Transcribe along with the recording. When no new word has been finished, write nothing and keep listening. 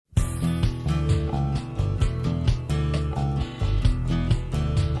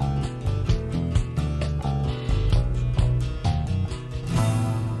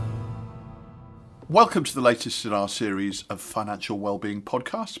Welcome to the latest in our series of financial wellbeing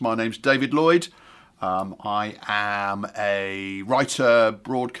podcasts. My name's David Lloyd. I am a writer,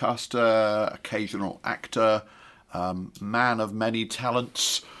 broadcaster, occasional actor, man of many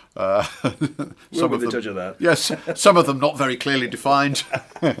talents. Some of them, touch of that. Yes, some of them not very clearly defined.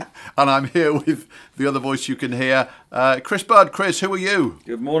 And I'm here with the other voice you can hear, Chris Budd. Chris, who are you?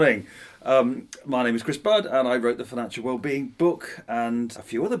 Good morning. My name is Chris Budd, and I wrote the Financial Wellbeing book and a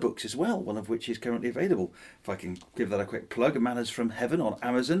few other books as well, one of which is currently available. If I can give that a quick plug, Manners from Heaven on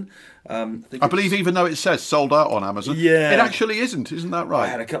Amazon. I believe even though it says sold out on Amazon, yeah, it actually isn't that right? I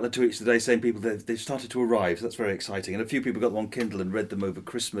had a couple of tweets today saying they've started to arrive, so that's very exciting. And a few people got them on Kindle and read them over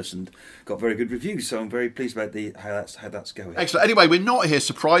Christmas and got very good reviews, so I'm very pleased about how that's going. Excellent. Anyway, we're not here,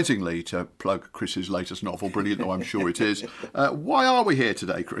 surprisingly, to plug Chris's latest novel, brilliant though I'm sure it is. Why are we here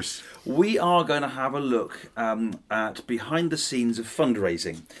today, Chris? We are going to have a look at behind the scenes of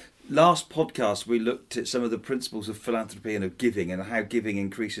fundraising. Last podcast, we looked at some of the principles of philanthropy and of giving and how giving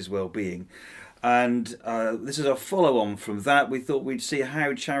increases well-being. And this is a follow-on from that. We thought we'd see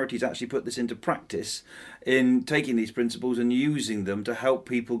how charities actually put this into practice in taking these principles and using them to help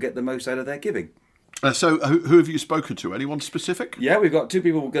people get the most out of their giving. So who have you spoken to? Anyone specific? Yeah, we've got two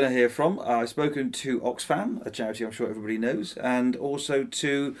people we're going to hear from. I've spoken to Oxfam, a charity I'm sure everybody knows, and also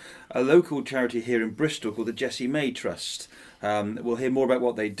to a local charity here in Bristol called the Jessie May Trust. We'll hear more about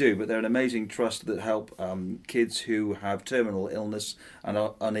what they do, but they're an amazing trust that help kids who have terminal illness and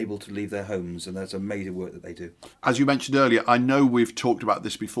are unable to leave their homes, and that's amazing work that they do. As you mentioned earlier, I know we've talked about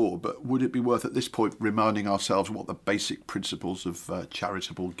this before, but would it be worth at this point reminding ourselves what the basic principles of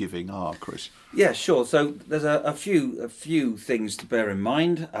charitable giving are, Chris? Yeah, sure. So there's a few things to bear in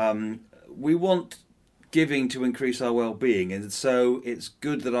mind. We want giving to increase our well-being, and so it's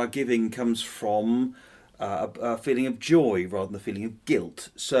good that our giving comes from a feeling of joy rather than a feeling of guilt.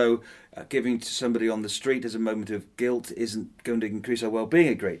 So giving to somebody on the street as a moment of guilt isn't going to increase our well-being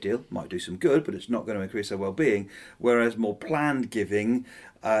a great deal. Might do some good, but it's not going to increase our well-being, whereas more planned giving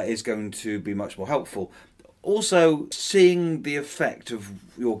is going to be much more helpful. Also, seeing the effect of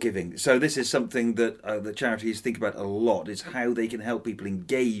your giving. So this is something that the charities think about a lot, is how they can help people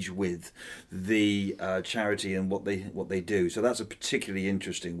engage with the charity and what they do. So that's a particularly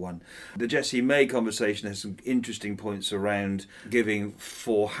interesting one. The Jessie May conversation has some interesting points around giving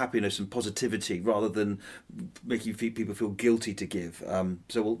for happiness and positivity rather than making people feel guilty to give.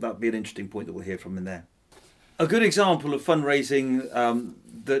 So that'll be an interesting point that we'll hear from in there. A good example of fundraising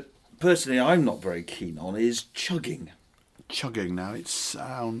that personally I'm not very keen on is chugging. Chugging now, it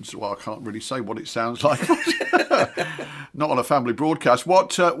sounds, well, I can't really say what it sounds like. Not on a family broadcast.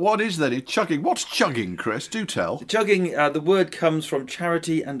 What is then it chugging? What's chugging, Chris? Do tell. Chugging, the word comes from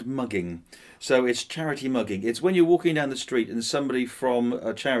charity and mugging. So it's charity mugging. It's when you're walking down the street and somebody from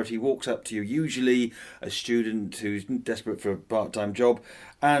a charity walks up to you, usually a student who's desperate for a part-time job,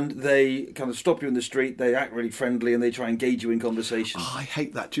 and they kind of stop you in the street, they act really friendly and they try and engage you in conversation. Oh, I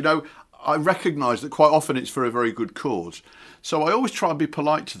hate that. You know, I recognise that quite often it's for a very good cause. So I always try and be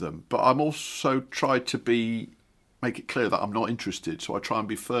polite to them, but I'm also trying to make it clear that I'm not interested, so I try and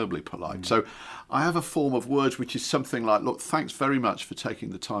be firmly polite. So I have a form of words which is something like, look, thanks very much for taking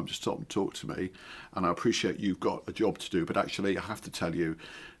the time to stop and talk to me, and I appreciate you've got a job to do, but actually I have to tell you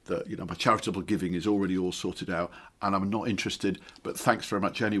that, you know, my charitable giving is already all sorted out and I'm not interested, but thanks very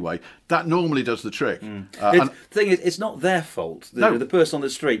much anyway. That normally does the trick. The thing is, it's not their fault, No. the person on the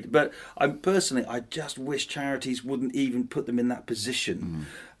street, but I just wish charities wouldn't even put them in that position.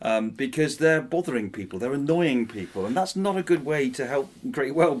 Because they're bothering people, they're annoying people, and that's not a good way to help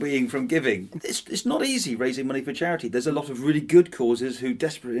create well-being from giving. It's not easy raising money for charity. There's a lot of really good causes who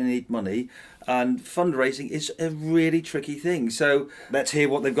desperately need money, and fundraising is a really tricky thing. So let's hear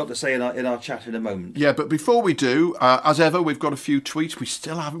what they've got to say in our chat in a moment. Yeah, but before we do, as ever, we've got a few tweets. We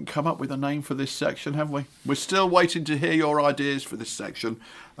still haven't come up with a name for this section, have we? We're still waiting to hear your ideas for this section.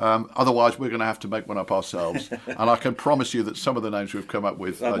 Otherwise, we're going to have to make one up ourselves. And I can promise you that some of the names we've come up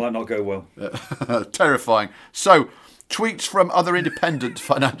with... That might not go well. Terrifying. So, tweets from other independent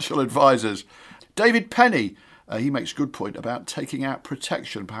financial advisors. David Penny, he makes a good point about taking out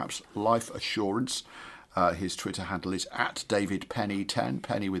protection, perhaps life assurance. His Twitter handle is @DavidPenny10,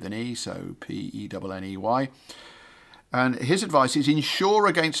 Penny with an E, so Penney. And his advice is insure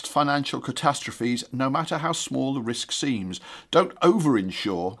against financial catastrophes, no matter how small the risk seems. Don't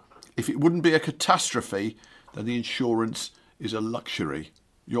over-insure. If it wouldn't be a catastrophe, then the insurance is a luxury.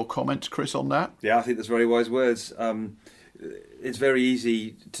 Your comments, Chris, on that? Yeah, I think that's very wise words. it's very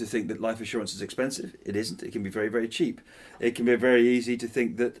easy to think that life insurance is expensive. It isn't. It can be very, very cheap. It can be very easy to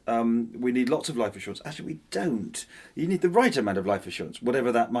think that we need lots of life insurance. Actually, we don't. You need the right amount of life insurance,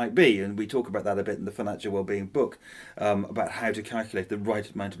 whatever that might be. And we talk about that a bit in the Financial Wellbeing book, about how to calculate the right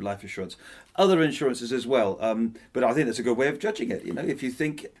amount of life insurance. Other insurances as well. But I think that's a good way of judging it. If you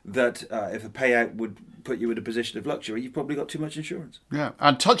think that if a payout would put you in a position of luxury, you've probably got too much insurance. Yeah,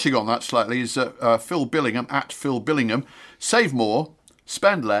 and touching on that slightly is Phil Billingham, at Phil Billingham. Save more,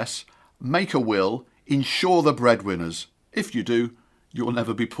 spend less, make a will, insure the breadwinners. If you do, you'll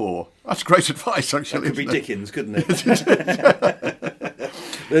never be poor. That's great advice, actually. That could be Dickens, couldn't it?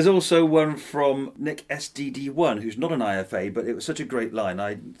 There's also one from Nick SDD1, who's not an IFA, but it was such a great line,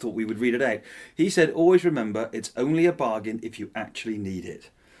 I thought we would read it out. He said, always remember, it's only a bargain if you actually need it,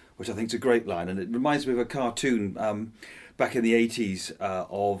 which I think is a great line. And it reminds me of a cartoon back in the 80s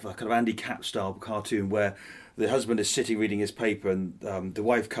of a kind of Andy Capp style cartoon where the husband is sitting reading his paper and the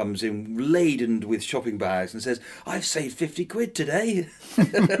wife comes in laden with shopping bags and says, I've saved 50 quid today.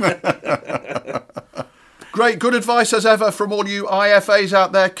 Great, good advice as ever from all you IFAs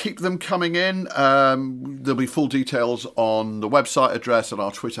out there. Keep them coming in. There'll be full details on the website address and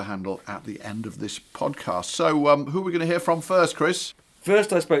our Twitter handle at the end of this podcast. So who are we going to hear from first, Chris?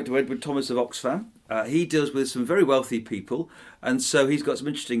 First, I spoke to Edward Thomas of Oxfam. He deals with some very wealthy people, and so he's got some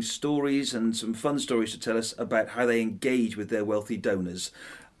interesting stories and some fun stories to tell us about how they engage with their wealthy donors.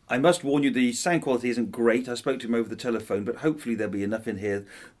 I must warn you, the sound quality isn't great. I spoke to him over the telephone, but hopefully there'll be enough in here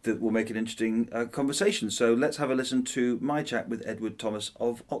that will make an interesting conversation. So let's have a listen to my chat with Edward Thomas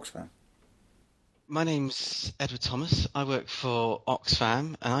of Oxfam. My name's Edward Thomas. I work for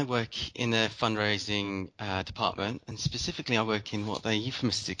Oxfam, and I work in the fundraising department, and specifically I work in what they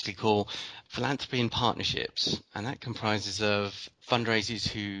euphemistically call philanthropy and partnerships, and that comprises of fundraisers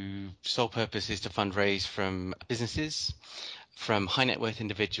whose sole purpose is to fundraise from businesses, from high net worth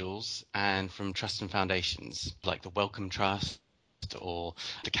individuals, and from trusts and foundations like the Wellcome Trust or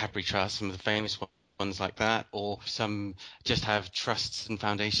the Cadbury Trust, some of the famous ones like that, or some just have trusts and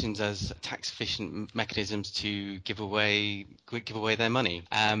foundations as tax efficient mechanisms to give away their money.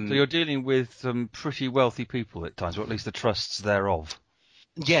 So you're dealing with some pretty wealthy people at times, or at least the trusts thereof.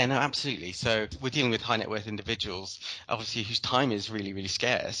 Yeah, no, absolutely. So we're dealing with high net worth individuals, obviously, whose time is really, really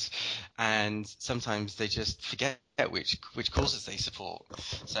scarce, and sometimes they just forget which causes they support.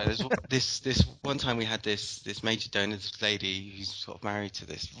 So there's this one time we had this major donor, this lady who's sort of married to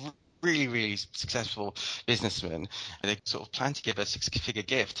this really, really successful businessman. They sort of planned to give a six-figure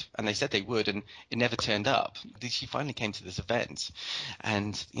gift, and they said they would, and it never turned up. She finally came to this event,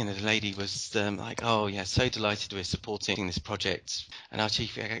 and the lady was like, "Oh yeah, so delighted we're supporting this project." And our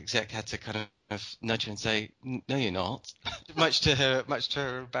chief exec had to kind of nudge her and say, "No, you're not." much to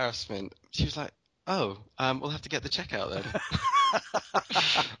her embarrassment, she was like, "Oh, we'll have to get the check out then."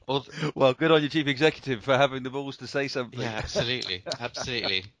 Well, good on your chief executive for having the balls to say something. Yeah,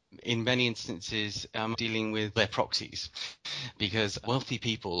 absolutely. In many instances, I'm dealing with their proxies, because wealthy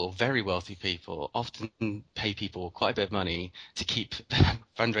people, or very wealthy people, often pay people quite a bit of money to keep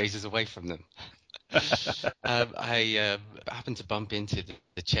fundraisers away from them. I happened to bump into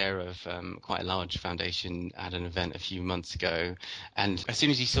the chair of quite a large foundation at an event a few months ago, and as soon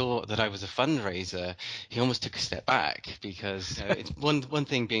as he saw that I was a fundraiser, he almost took a step back, because it's one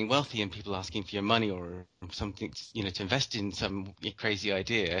thing being wealthy and people asking for your money or something, to invest in some crazy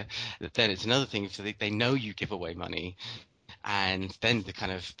idea. Then it's another thing if they know you give away money. And then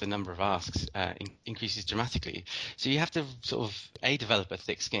the number of asks increases dramatically. So you have to sort of develop a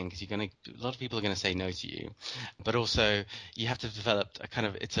thick skin, because a lot of people are going to say no to you, but also you have to develop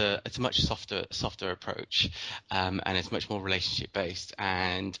it's a much softer approach, and it's much more relationship based.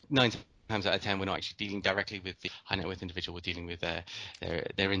 And 9 times out of 10, we're not actually dealing directly with the high net worth individual. We're dealing with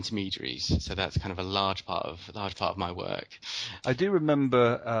their intermediaries. So that's kind of a large part of my work. I do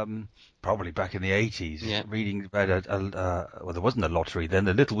remember probably back in the 80s reading about well, there wasn't a lottery then.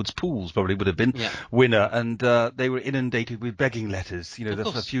 The Littlewoods Pools probably would have been winner, and they were inundated with begging letters.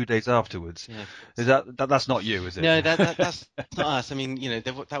 A few days afterwards. Yeah. Is that's not you, is it? No, that's not us. I mean,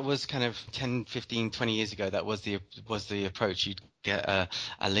 that was kind of 10, 15, 20 years ago. That was the approach. You'd get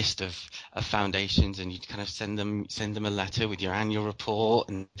a list of foundations, and you'd kind of send them a letter with your annual report,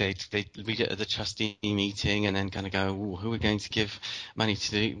 and they'd read it at the trustee meeting, and then kind of go, who are we going to give money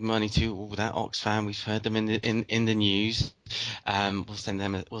to? That Oxfam, we've heard them in the news. We'll send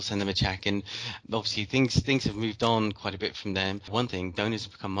them a check, and obviously things have moved on quite a bit from them. One thing, donors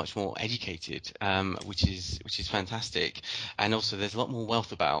have become much more educated, which is fantastic, and also there's a lot more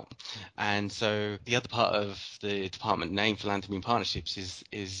wealth about. And so the other part of the department name, Philanthropy and Partnerships,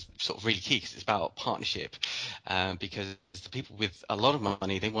 is sort of really key because it's about partnership. Because the people with a lot of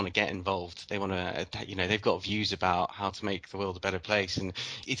money, they want to get involved. They want to, they've got views about how to make the world a better place, and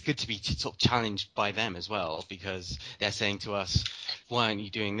it's good to be sort of challenged by them as well, because they're saying to us, why aren't you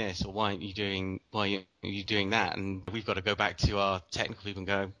doing this, or why aren't you doing that? And we've got to go back to our technical people and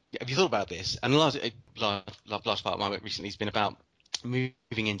go, have you thought about this? And the last part of my work recently has been about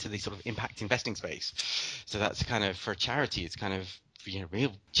moving into the sort of impact investing space. So that's kind of, for a charity, it's kind of,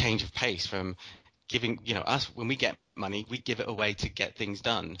 real change of pace from giving, us, when we get money, we give it away to get things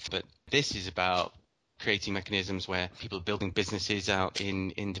done. But this is about creating mechanisms where people are building businesses out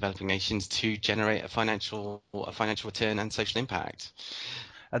in developing nations to generate a financial return and social impact.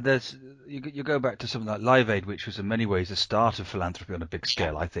 And there's you go back to something like Live Aid, which was in many ways the start of philanthropy on a big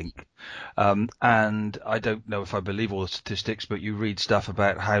scale, I think. And I don't know if I believe all the statistics, but you read stuff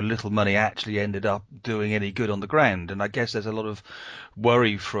about how little money actually ended up doing any good on the ground. And I guess there's a lot of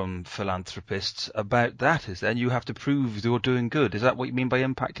worry from philanthropists about that. And you have to prove you're doing good. Is that what you mean by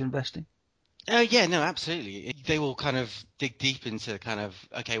impact investing? Yeah, no, absolutely. They will kind of dig deep into kind of,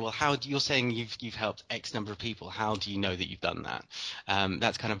 okay, well, you're saying you've helped X number of people. How do you know that you've done that?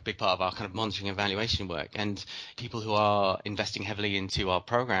 That's kind of a big part of our kind of monitoring and evaluation work. And people who are investing heavily into our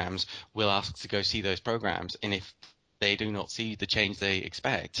programs will ask to go see those programs. And if they do not see the change they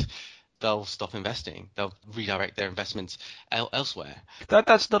expect, they'll stop investing. They'll redirect their investments elsewhere.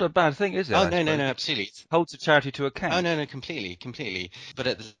 That's not a bad thing, is it? Oh, no, absolutely. It holds a charity to account. Oh, no, completely. But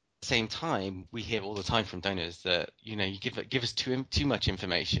at the same time, we hear all the time from donors that, you give us too much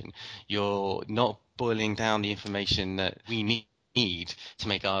information. You're not boiling down the information that we need to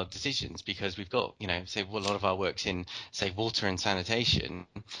make our decisions, because we've got, say, a lot of our work's in, say, water and sanitation.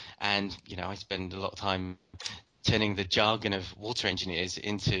 And, I spend a lot of time turning the jargon of water engineers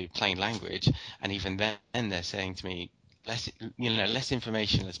into plain language. And even then they're saying to me, less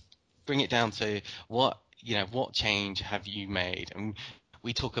information. Let's bring it down to what change have you made? And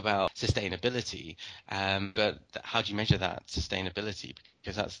we talk about sustainability, but how do you measure that sustainability?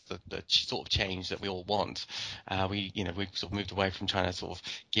 Because that's the sort of change that we all want. We've sort of moved away from trying to sort of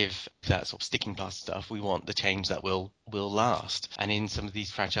give that sort of sticking plaster stuff. We want the change that will last. And in some of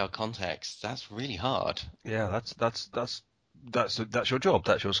these fragile contexts, that's really hard. Yeah, that's your job.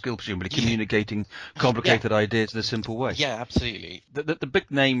 That's your skill, presumably, communicating complicated ideas in a simple way. Yeah, absolutely. The big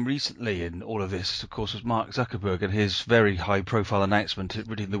name recently in all of this, of course, was Mark Zuckerberg and his very high-profile announcement at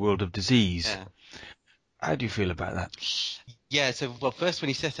ridding the world of disease. Yeah. How do you feel about that? Yeah, so, first when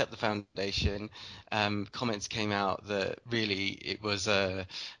he set up the foundation, comments came out that really it was a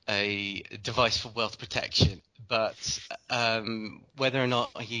device for wealth protection. But whether or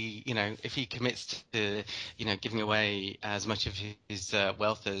not he, if he commits to, giving away as much of his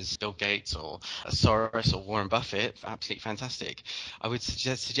wealth as Bill Gates or Soros or Warren Buffett, absolutely fantastic. I would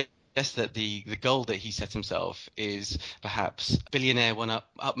suggest that the goal that he set himself is perhaps billionaire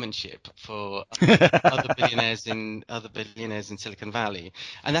one-upmanship for other billionaires in Silicon Valley,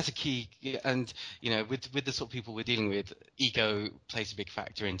 and that's a key. And with the sort of people we're dealing with, ego plays a big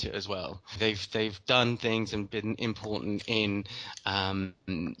factor into it as well. They've done things and been important in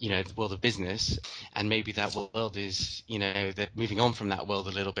the world of business, and maybe that world is they're moving on from that world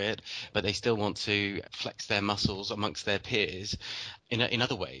a little bit, but they still want to flex their muscles amongst their peers in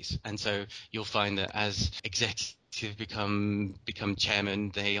other ways. And so you'll find that as executives become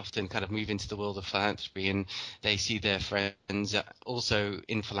chairman, they often kind of move into the world of philanthropy, and they see their friends also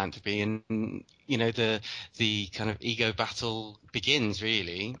in philanthropy, and the kind of ego battle begins.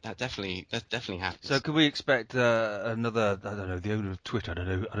 Really, that definitely happens. So could we expect another? I don't know, the owner of Twitter. I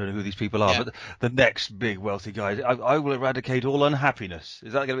don't know who these people are, but the next big wealthy guy. I will eradicate all unhappiness.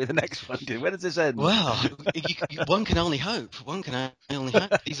 Is that going to be the next one? When does this end? Well, one can only hope.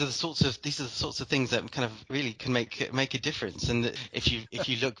 These are the sorts of things that kind of really can make a difference. And if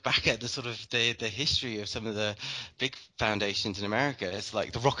you look back at the sort of the history of some of the big foundations in America, it's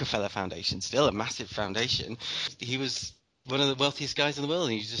like the Rockefeller Foundation, still a massive foundation. He was one of the wealthiest guys in the world,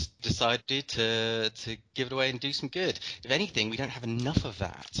 and he just decided to give it away and do some good. If anything, we don't have enough of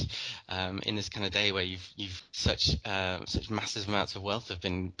that in this kind of day where you've such massive amounts of wealth have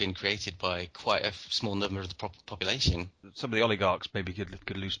been created by quite a small number of the population. Some of the oligarchs maybe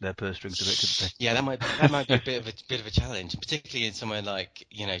could loosen their purse strings a bit, couldn't they? Yeah, that might be a bit of a challenge, particularly in somewhere like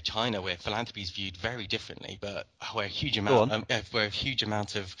China, where philanthropy is viewed very differently, but where a huge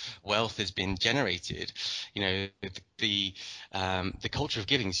amount of wealth has been generated. The culture of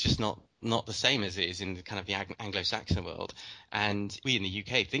giving is just not the same as it is in the kind of the Anglo-Saxon world. And we in the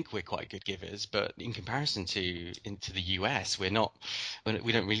UK think we're quite good givers, but in comparison to the US, we don't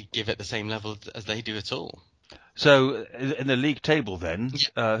really give at the same level as they do at all. So in the league table then,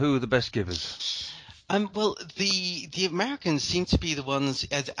 who are the best givers? Well, the Americans seem to be the ones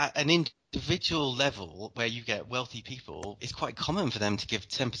at an individual level where you get wealthy people. It's quite common for them to give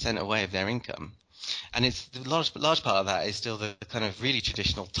 10% away of their income. And it's the large part of that is still the kind of really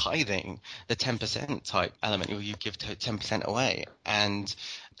traditional tithing, the 10% type element where you give 10% away. And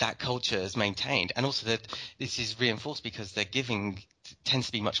that culture is maintained. And also that this is reinforced because their giving tends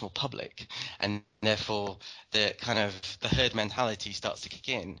to be much more public, and therefore the kind of the herd mentality starts to kick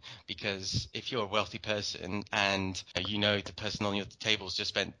in, because if you're a wealthy person and you know the person on your table's just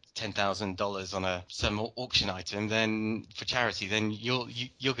spent $10,000 on some auction item then for charity, then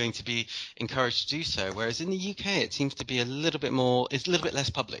you're going to be encouraged to do so. Whereas in the UK it seems to be it's a little bit less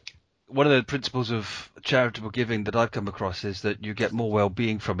public. One of the principles of charitable giving that I've come across is that you get more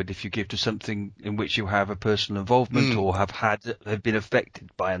well-being from it if you give to something in which you have a personal involvement or have been affected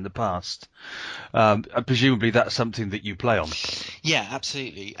by in the past. Presumably that's something that you play on. Yeah,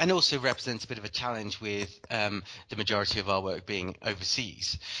 absolutely. And also represents a bit of a challenge with the majority of our work being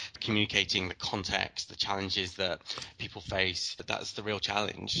overseas, communicating the context, the challenges that people face. But that's the real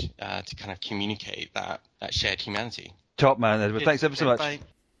challenge, to kind of communicate that shared humanity. Top man, Edward. Thanks ever so much. Bye.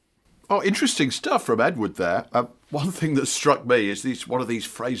 Oh, interesting stuff from Edward there. One thing that struck me is one of these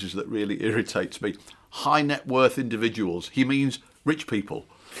phrases that really irritates me. High net worth individuals. He means rich people.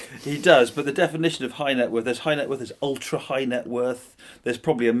 He does, but the definition of high net worth, there's high net worth, there's ultra high net worth, there's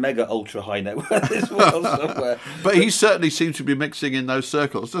probably a mega ultra high net worth as well somewhere. But he certainly seems to be mixing in those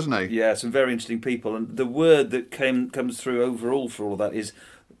circles, doesn't he? Yeah, some very interesting people. And the word that comes through overall for all that is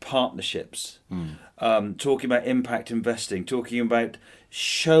partnerships. Talking about impact investing, talking about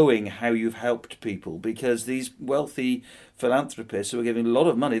showing how you've helped people, because these wealthy philanthropists who are giving a lot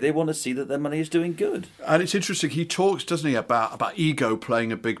of money, they want to see that their money is doing good. And it's interesting, he talks, doesn't he, about ego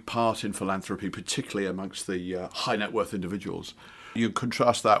playing a big part in philanthropy, particularly amongst the high net worth individuals. You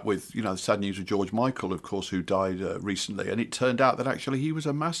contrast that with, the sad news of George Michael, of course, who died recently, and it turned out that actually he was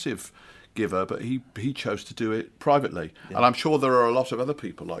a massive giver, but he chose to do it privately. Yeah. And I'm sure there are a lot of other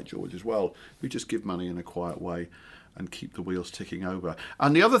people like George as well who just give money in a quiet way and keep the wheels ticking over.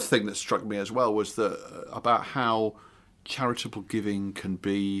 And the other thing that struck me as well was about how charitable giving can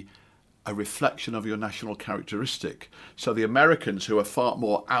be a reflection of your national characteristic. So the Americans, who are far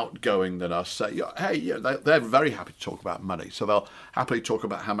more outgoing than us, say, hey, they're very happy to talk about money. So they'll happily talk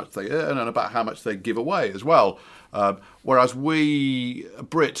about how much they earn and about how much they give away as well. Whereas we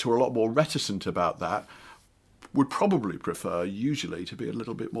Brits, who are a lot more reticent about that, would probably prefer usually to be a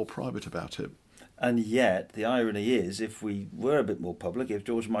little bit more private about it. And yet, the irony is, if we were a bit more public, if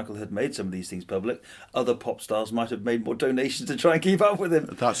George Michael had made some of these things public, other pop stars might have made more donations to try and keep up with him.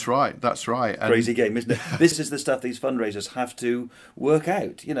 That's right. Crazy game, isn't it? This is the stuff these fundraisers have to work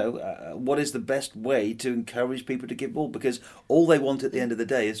out. What is the best way to encourage people to give more? Because all they want at the end of the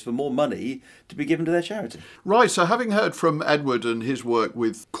day is for more money to be given to their charity. Right, so having heard from Edward and his work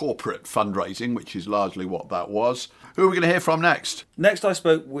with corporate fundraising, which is largely what that was, who are we going to hear from next? Next, I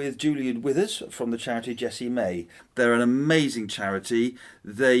spoke with Julian Withers from the charity Jessie May. They're an amazing charity.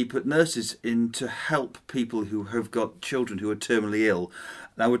 They put nurses in to help people who have got children who are terminally ill.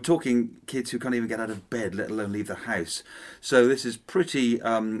 Now, we're talking kids who can't even get out of bed, let alone leave the house. So this is pretty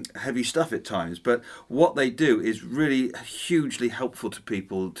heavy stuff at times. But what they do is really hugely helpful to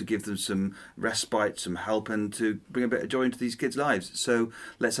people, to give them some respite, some help, and to bring a bit of joy into these kids' lives. So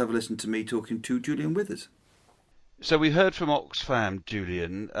let's have a listen to me talking to Julian Withers. So we heard from Oxfam,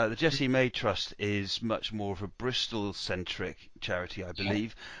 Julian. The Jessie May Trust is much more of a Bristol-centric charity, I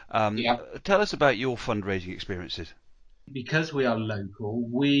believe. Tell us about your fundraising experiences. Because we are local,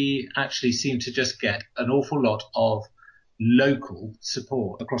 we actually seem to just get an awful lot of local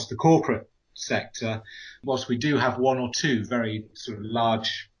support across the corporate sector. Whilst we do have one or two very sort of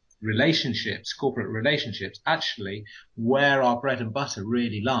large relationships, corporate relationships, actually where our bread and butter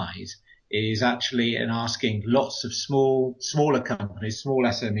really lies is actually in asking lots of smaller companies, small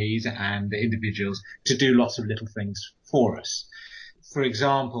SMEs and individuals to do lots of little things for us. For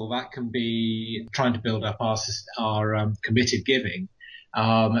example, that can be trying to build up our committed giving.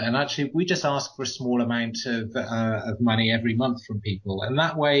 And actually, we just ask for a small amount of money every month from people. And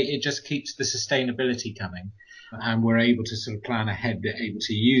that way, it just keeps the sustainability coming. And we're able to sort of plan ahead, able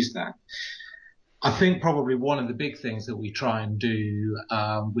to use that. I think probably one of the big things that we try and do,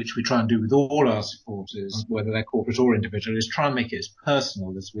 which we try and do with all our supporters, whether they're corporate or individual, is try and make it as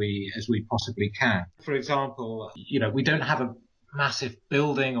personal as we possibly can. For example, we don't have a massive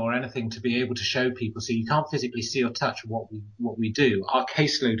building or anything to be able to show people, so you can't physically see or touch what we do. Our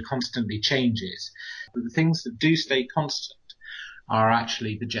caseload constantly changes. But the things that do stay constant are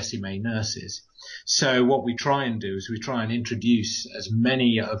actually the Jessie May nurses. So what we try and do is we try and introduce as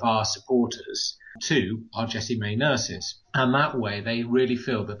many of our supporters to our Jessie May nurses. And that way they really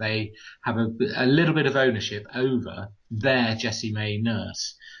feel that they have a little bit of ownership over their Jessie May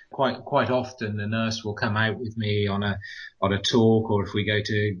nurse. Quite often the nurse will come out with me on a talk, or if we go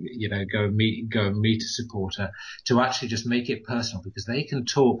to, go and meet a supporter, to actually just make it personal, because they can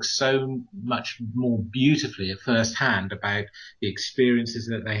talk so much more beautifully at first hand about the experiences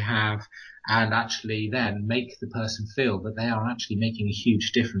that they have, and actually then make the person feel that they are actually making a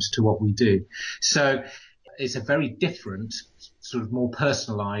huge difference to what we do. So it's a very different, sort of more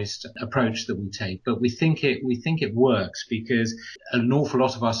personalized approach that we take, but we think it works, because an awful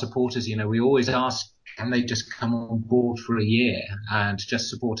lot of our supporters, we always ask, can they just come on board for a year and just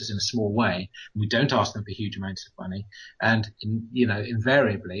support us in a small way? We don't ask them for huge amounts of money, and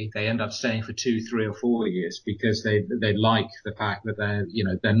invariably they end up staying for 2, 3, or 4 years, because they like the fact that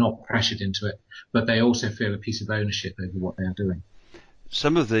they're not pressured into it, but they also feel a piece of ownership over what they are doing.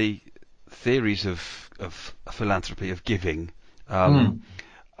 Some of the theories of philanthropy, of giving,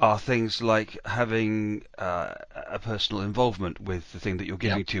 are things like having a personal involvement with the thing that you're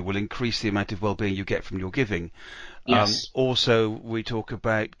giving to will increase the amount of well-being you get from your giving. Yes. Also, we talk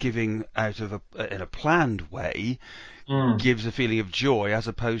about giving out of in a planned way gives a feeling of joy, as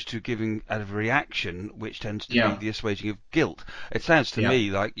opposed to giving out of a reaction, which tends to be the assuaging of guilt. It sounds to me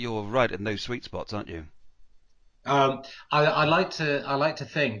like you're right in those sweet spots, aren't you? I like to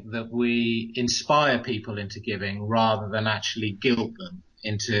think that we inspire people into giving rather than actually guilt them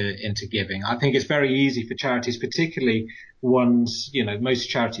into giving. I think it's very easy for charities, particularly ones, most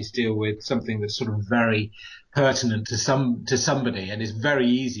charities deal with something that's sort of very pertinent to somebody, and it's very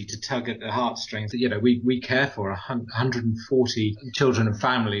easy to tug at the heartstrings. We care for 140 children and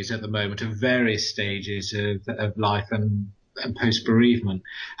families at the moment of various stages of life and post-bereavement,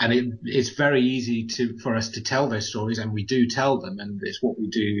 and it's very easy for us to tell those stories, and we do tell them, and it's what we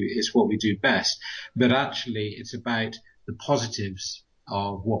do best. But actually, it's about the positives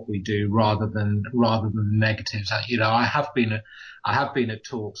of what we do rather than the negatives. I have been at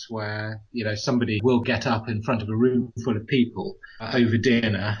talks where somebody will get up in front of a room full of people over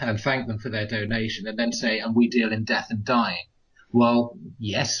dinner and thank them for their donation, and then say, "And we deal in death and dying." Well,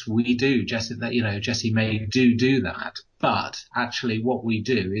 yes, we do. Jessie May do that. But actually what we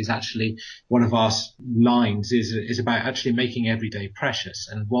do is actually, one of our lines is about actually making every day precious.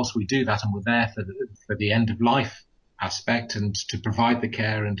 And whilst we do that, and we're there for the end of life aspect, and to provide the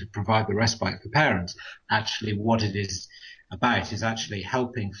care and to provide the respite for parents, actually what it is about is actually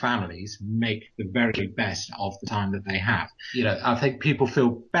helping families make the very best of the time that they have. I think people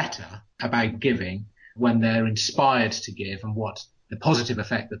feel better about giving when they're inspired to give, and what the positive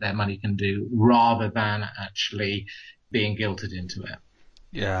effect that their money can do, rather than actually being guilted into it.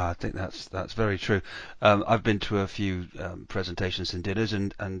 Yeah, I think that's very true. I've been to a few presentations and dinners,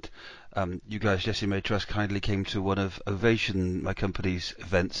 and you guys, Jessie May Trust, kindly came to one of Ovation, my company's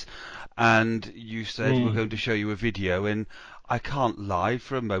events, and you said we're going to show you a video, and I can't lie,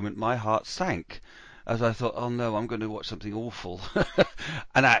 for a moment my heart sank, as I thought, oh no, I'm going to watch something awful.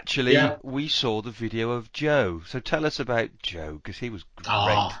 And actually, we saw the video of Joe. So tell us about Joe, because he was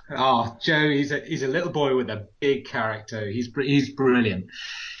great. Joe, he's a little boy with a big character. He's brilliant.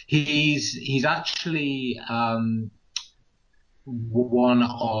 He's actually one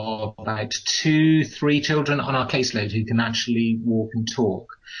of about 2-3 children on our caseload who can actually walk and talk.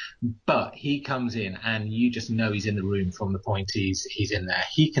 But he comes in, and you just know he's in the room from the point he's in there.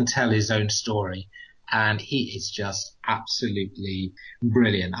 He can tell his own story, and he is just absolutely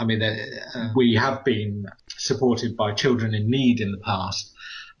brilliant. I mean, we have been supported by Children in Need in the past,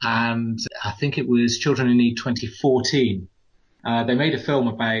 and I think it was Children in Need 2014. They made a film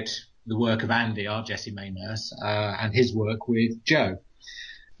about the work of Andy, our Jessie May nurse, and his work with Joe.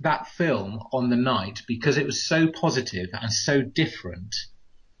 That film, on the night, because it was so positive and so different,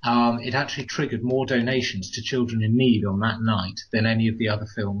 it actually triggered more donations to Children in Need on that night than any of the other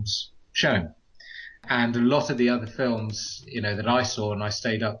films shown. And a lot of the other films, that I saw, and I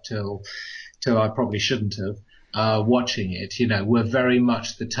stayed up till I probably shouldn't have, watching it, were very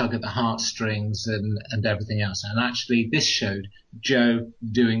much the tug at the heartstrings and everything else. And actually this showed Joe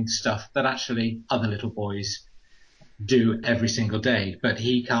doing stuff that actually other little boys do every single day, but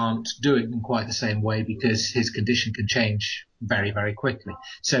he can't do it in quite the same way, because his condition can change very, very quickly.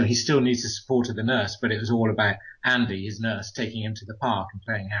 So he still needs the support of the nurse, but it was all about Andy, his nurse, taking him to the park and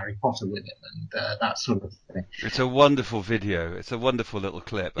playing Harry Potter with him and that sort of thing. It's a wonderful video. It's a wonderful little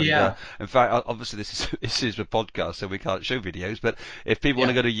clip. And, in fact, obviously this is a podcast, so we can't show videos. But if people want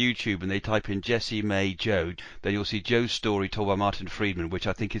to go to YouTube and they type in Jessie May Joe, then you'll see Joe's story told by Martin Friedman, which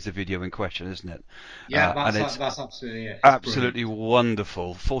I think is the video in question, isn't it? Yeah, that's absolutely it. It's absolutely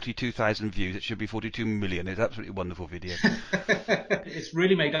wonderful. 42,000 views. It should be 42 million. It's absolutely wonderful video. It's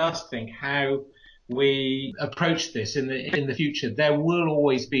really made us think how we approach this in the future. There will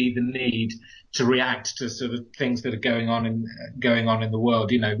always be the need to react to sort of things that are going on in the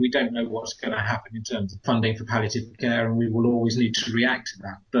world. You know, we don't know what's going to happen in terms of funding for palliative care, and we will always need to react to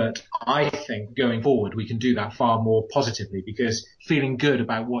that. But I think going forward, we can do that far more positively, because feeling good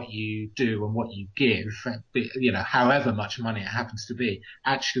about what you do and what you give, you know, however much money it happens to be,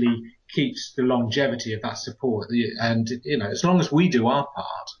 actually keeps the longevity of that support. And, you know, as long as we do our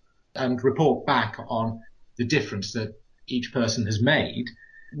part and report back on the difference that each person has made,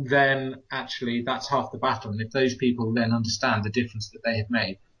 then actually that's half the battle. And if those people then understand the difference that they have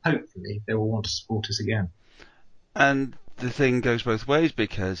made, hopefully they will want to support us again. And the thing goes both ways,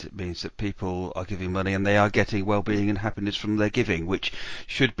 because it means that people are giving money and they are getting well-being and happiness from their giving, which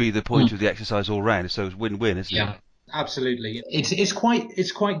should be the point of the exercise all round. So it's win-win, isn't it? Yeah, absolutely. It's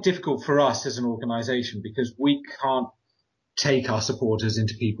quite difficult for us as an organisation, because we can't take our supporters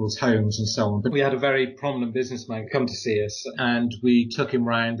into people's homes and so on. But we had a very prominent businessman come to see us, and we took him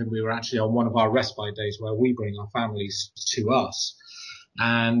round, and we were actually on one of our respite days where we bring our families to us.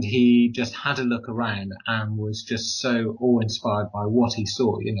 And he just had a look around and was just so awe-inspired by what he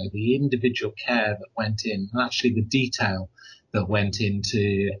saw, you know, the individual care that went in, and actually the detail that went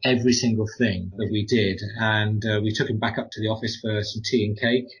into every single thing that we did. And we took him back up to the office for some tea and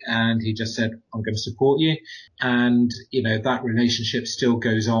cake, and he just said, I'm going to support you. And, you know, that relationship still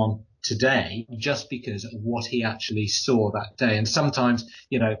goes on today, just because of what he actually saw that day. And sometimes,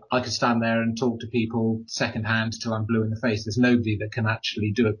 you know, I could stand there and talk to people secondhand till I'm blue in the face. There's nobody that can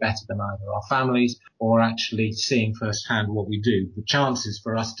actually do it better than either our families or actually seeing firsthand what we do. The chances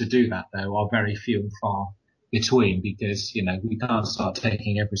for us to do that, though, are very few and far between, because, you know, we can't start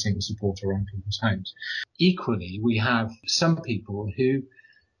taking every single supporter around people's homes. Equally, we have some people who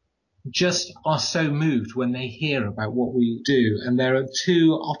just are so moved when they hear about what we do. And there are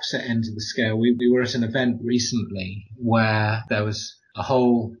two opposite ends of the scale. We were at an event recently where there was a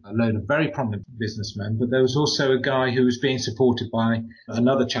whole load of very prominent businessmen, but there was also a guy who was being supported by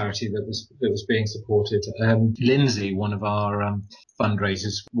another charity that was being supported. Lindsay, one of our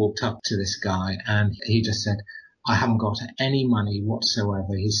fundraisers, walked up to this guy and he just said, I haven't got any money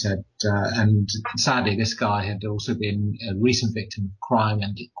whatsoever, he said. And sadly, this guy had also been a recent victim of crime,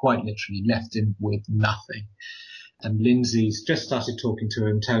 and it quite literally left him with nothing. And Lindsay's just started talking to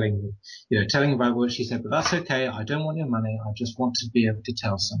him, telling about what she said, but that's okay. I don't want your money. I just want to be able to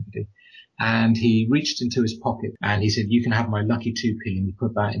tell somebody. And he reached into his pocket and he said, you can have my lucky 2p. And he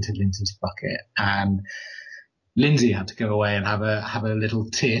put that into Lindsay's bucket. And Lindsay had to go away and have a little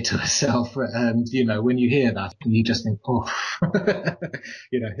tear to herself. And, you know, when you hear that, you just think, oh,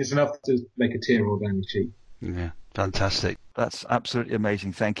 you know, it's enough to make a tear roll down your cheek. Yeah, fantastic. That's absolutely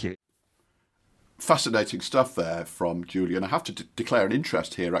amazing. Thank you. Fascinating stuff there from Julian. I have to declare an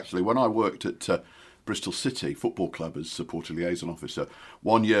interest here, actually. When I worked at Bristol City Football Club as supporter liaison officer,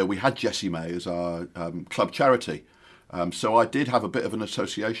 one year we had Jessie May as our club charity. So I did have a bit of an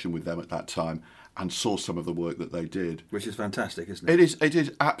association with them at that time and saw some of the work that they did. Which is fantastic, isn't it? It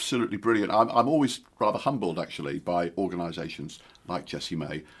is absolutely brilliant. I'm always rather humbled, actually, by organisations like Jessie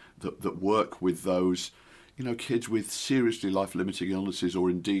May that work with those, you know, kids with seriously life-limiting illnesses, or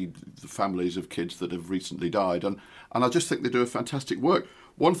indeed the families of kids that have recently died. And I just think they do a fantastic work.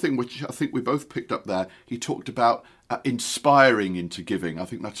 One thing which I think we both picked up there, he talked about inspiring into giving. I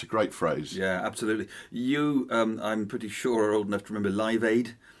think that's a great phrase. Yeah, absolutely. You, I'm pretty sure, are old enough to remember Live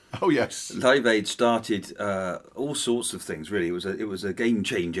Aid. Oh yes, Live Aid started all sorts of things. Really, it was a game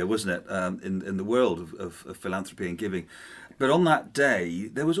changer, wasn't it, in the world of philanthropy and giving. But on that day,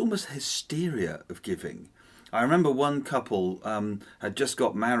 there was almost hysteria of giving. I remember one couple had just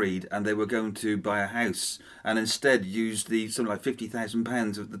got married and they were going to buy a house, and instead used something like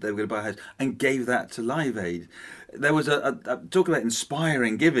 £50,000 that they were going to buy a house and gave that to Live Aid. There was a talk about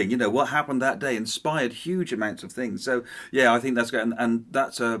inspiring giving. You know, what happened that day inspired huge amounts of things. So yeah, I think that's great, and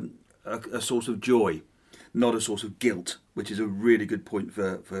that's a source of joy, not a source of guilt, which is a really good point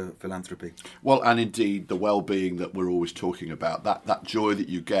for philanthropy. Well, and indeed the well-being that we're always talking about, that joy that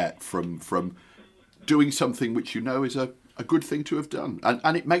you get from doing something which you know is a a good thing to have done.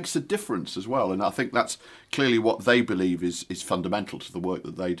 And it makes a difference as well. And I think that's clearly what they believe is fundamental to the work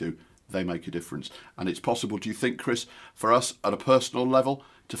that they do. They make a difference. And it's possible, do you think, Chris, for us at a personal level,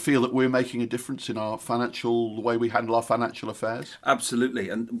 to feel that we're making a difference in the way we handle our financial affairs? Absolutely.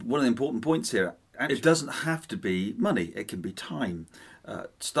 And one of the important points here, it doesn't have to be money, it can be time.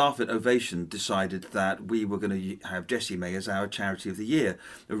 Staff at Ovation decided that we were going to have Jessie May as our Charity of the Year.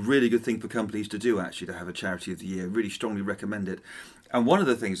 A really good thing for companies to do, actually, to have a Charity of the Year. Really strongly recommend it. And one of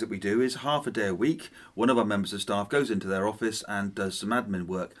the things that we do is half a day a week, one of our members of staff goes into their office and does some admin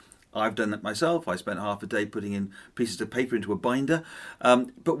work. I've done that myself. I spent half a day putting in pieces of paper into a binder.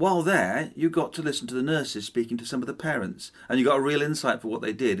 But while there, you got to listen to the nurses speaking to some of the parents. And you got a real insight for what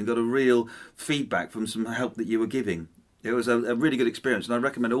they did and got a real feedback from some help that you were giving. It was a really good experience. And I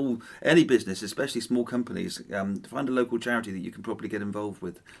recommend any business, especially small companies, find a local charity that you can properly get involved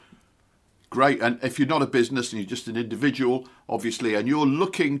with. Great. And if you're not a business and you're just an individual, obviously, and you're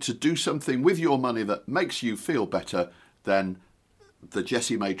looking to do something with your money that makes you feel better, then the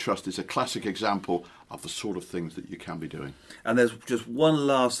Jessie May Trust is a classic example of the sort of things that you can be doing. And there's just one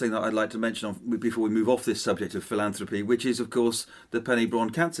last thing that I'd like to mention before we move off this subject of philanthropy, which is, of course, the Penny Braun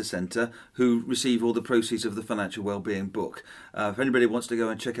Cancer Centre, who receive all the proceeds of the Financial Wellbeing book. If anybody wants to go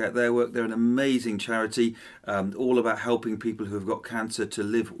and check out their work, they're an amazing charity, all about helping people who have got cancer to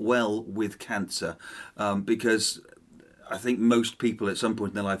live well with cancer, because I think most people at some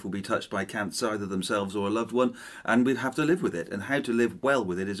point in their life will be touched by cancer, either themselves or a loved one, and we have to live with it. And how to live well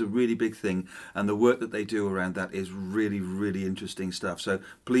with it is a really big thing, and the work that they do around that is really, really interesting stuff. So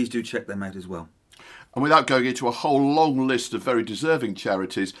please do check them out as well. And without going into a whole long list of very deserving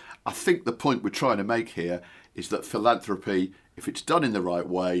charities, I think the point we're trying to make here is that philanthropy, if it's done in the right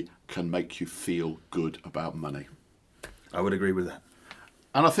way, can make you feel good about money. I would agree with that.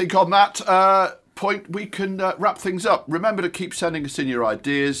 And I think on that point we can wrap things up. Remember to keep sending us in your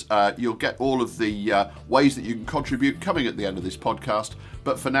ideas. You'll get all of the ways that you can contribute coming at the end of this podcast.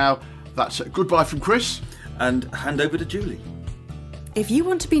 But for now, that's goodbye from Chris. And hand over to Julie. If you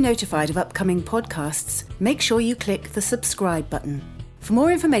want to be notified of upcoming podcasts, make sure you click the subscribe button. For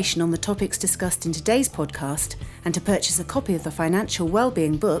more information on the topics discussed in today's podcast and to purchase a copy of the Financial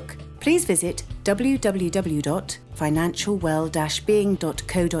Wellbeing book, please visit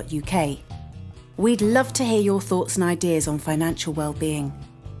www.financialwell-being.co.uk. We'd love to hear your thoughts and ideas on financial well-being.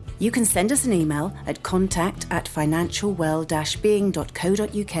 You can send us an email at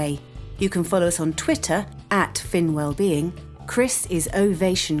contact@financialwell-being.co.uk. You can follow us on Twitter @FinWellbeing. Chris is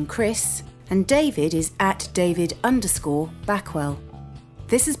Ovation Chris, and David is @David_Backwell.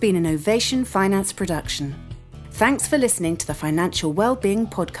 This has been an Ovation Finance production. Thanks for listening to the Financial Wellbeing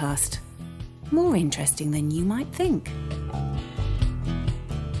podcast. More interesting than you might think.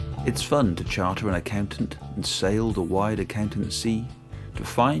 It's fun to charter an accountant and sail the wide accountant sea, to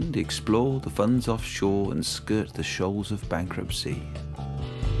find, explore the funds offshore and skirt the shoals of bankruptcy.